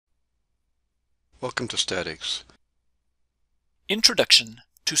Welcome to Statics. Introduction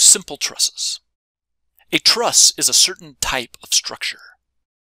to simple trusses. A truss is a certain type of structure.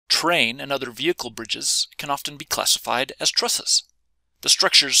 Train and other vehicle bridges can often be classified as trusses. The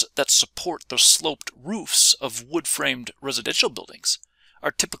structures that support the sloped roofs of wood-framed residential buildings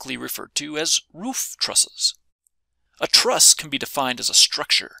are typically referred to as roof trusses. A truss can be defined as a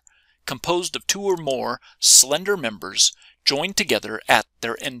structure composed of two or more slender members joined together at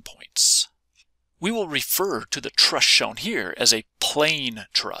their endpoints. We will refer to the truss shown here as a plane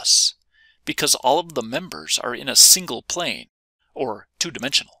truss because all of the members are in a single plane, or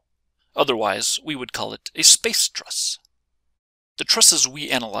two-dimensional. Otherwise, we would call it a space truss. The trusses we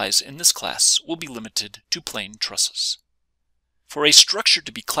analyze in this class will be limited to plane trusses. For a structure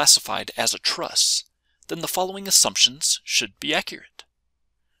to be classified as a truss, then the following assumptions should be accurate.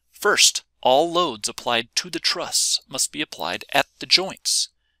 First, all loads applied to the truss must be applied at the joints,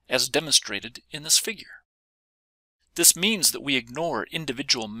 as demonstrated in this figure. This means that we ignore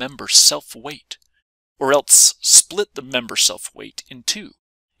individual member self-weight, or else split the member self-weight in two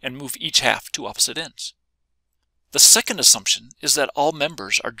and move each half to opposite ends. The second assumption is that all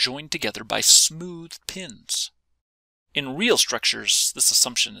members are joined together by smooth pins. In real structures, this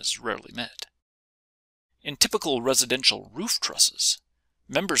assumption is rarely met. In typical residential roof trusses,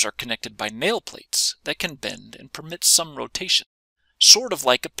 members are connected by nail plates that can bend and permit some rotation, sort of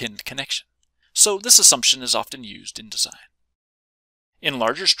like a pinned connection. So this assumption is often used in design. In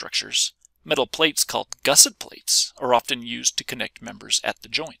larger structures, metal plates called gusset plates are often used to connect members at the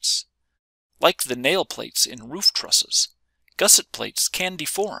joints. Like the nail plates in roof trusses, gusset plates can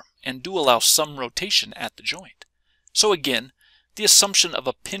deform and do allow some rotation at the joint. So again, the assumption of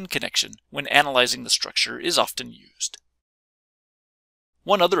a pin connection when analyzing the structure is often used.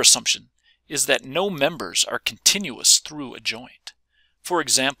 One other assumption is that no members are continuous through a joint. For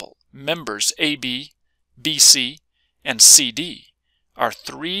example, members AB, BC, and CD are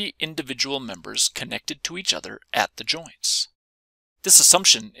three individual members connected to each other at the joints. This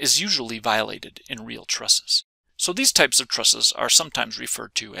assumption is usually violated in real trusses, so these types of trusses are sometimes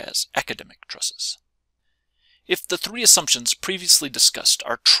referred to as academic trusses. If the three assumptions previously discussed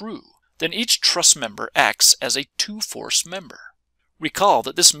are true, then each truss member acts as a two-force member. Recall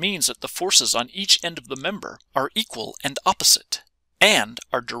that this means that the forces on each end of the member are equal and opposite, and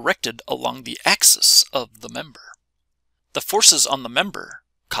are directed along the axis of the member. The forces on the member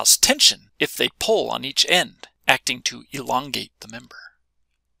cause tension if they pull on each end, acting to elongate the member.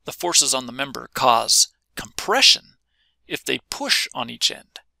 The forces on the member cause compression if they push on each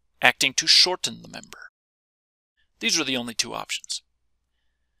end, acting to shorten the member. These are the only two options.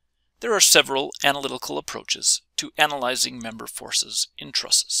 There are several analytical approaches to analyzing member forces in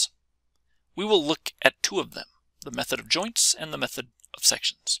trusses. We will look at two of them, the method of joints and the method of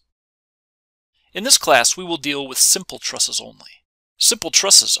sections. In this class, we will deal with simple trusses only. Simple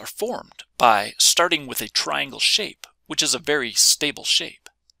trusses are formed by starting with a triangle shape, which is a very stable shape.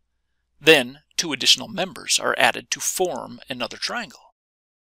 Then, two additional members are added to form another triangle,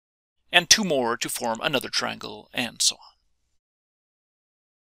 and two more to form another triangle, and so on.